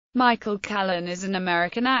Michael Callan is an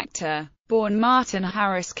American actor. Born Martin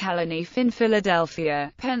Harris Callan in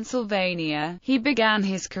Philadelphia, Pennsylvania, he began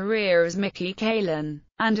his career as Mickey Callan,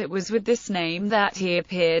 and it was with this name that he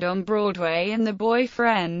appeared on Broadway in The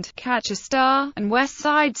Boyfriend, Catch a Star, and West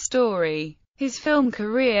Side Story. His film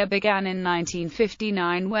career began in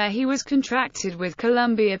 1959 where he was contracted with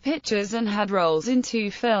Columbia Pictures and had roles in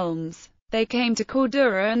two films. They Came to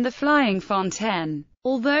Cordura and The Flying Fontaine.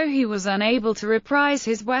 Although he was unable to reprise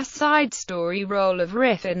his West Side Story role of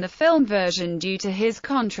Riff in the film version due to his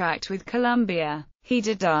contract with Columbia, he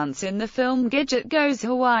did dance in the film Gidget Goes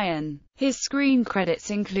Hawaiian. His screen credits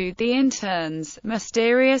include The Interns,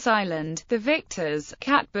 Mysterious Island, The Victors,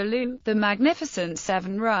 Cat Ballou, The Magnificent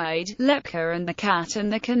Seven Ride, Lepka and the Cat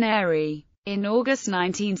and the Canary. In August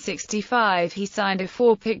 1965 he signed a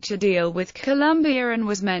 4-picture deal with Columbia and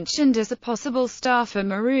was mentioned as a possible star for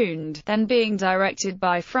Marooned, then being directed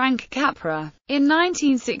by Frank Capra. In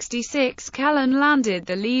 1966 Callan landed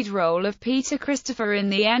the lead role of Peter Christopher in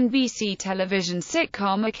the NBC television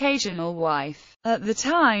sitcom Occasional Wife. At the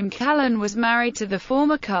time Callan was married to the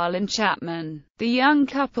former Carlin Chapman. The young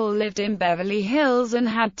couple lived in Beverly Hills and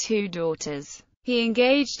had 2 daughters. He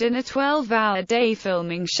engaged in a 12-hour-day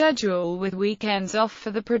filming schedule with weekends off for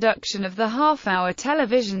the production of the half-hour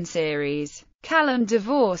television series. Callan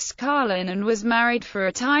divorced Carlin and was married for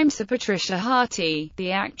a time to Patricia Harty,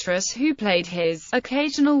 the actress who played his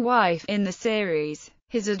occasional wife in the series.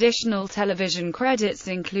 His additional television credits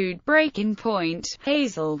include Breaking Point,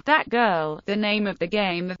 Hazel, That Girl, The Name of the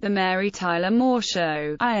Game, The Mary Tyler Moore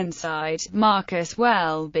Show, Ironside, Marcus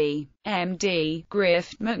Welby, MD,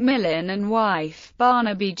 Grift, Macmillan and Wife,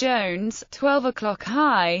 Barnaby Jones, 12 O'Clock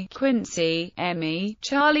High, Quincy, Emmy,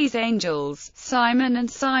 Charlie's Angels, Simon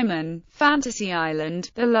and Simon, Fantasy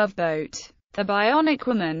Island, The Love Boat, The Bionic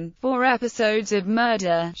Woman, 4 episodes of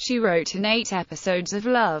Murder, She Wrote and 8 episodes of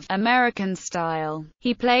Love, American Style.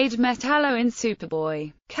 He played Metallo in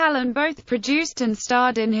Superboy. Callan both produced and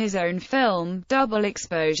starred in his own film, Double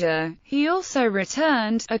Exposure. He also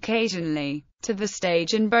returned, occasionally, to the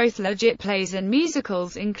stage in both legit plays and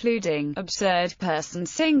musicals including Absurd Person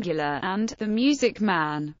Singular and The Music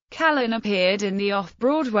Man. Callan appeared in the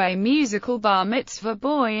off-Broadway musical Bar Mitzvah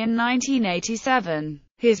Boy in 1987.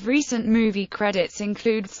 His recent movie credits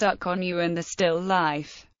include Stuck on You and The Still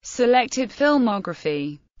Life. Selected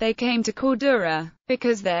filmography: They Came to Cordura,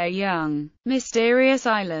 Because They're Young, Mysterious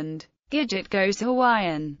Island, Gidget Goes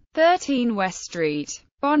Hawaiian, 13 West Street,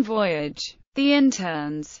 Bon Voyage, The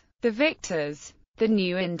Interns, The Victors, The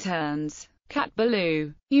New Interns, Cat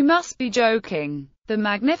Ballou, You Must Be Joking, The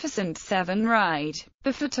Magnificent Seven Ride,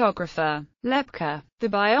 The Photographer, Lepka, The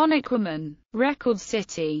Bionic Woman, Record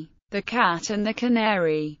City, The Cat and the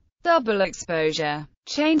Canary, Double Exposure,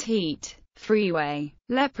 Chained Heat, Freeway,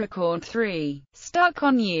 Leprechaun 3, Stuck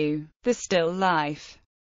on You, The Still Life.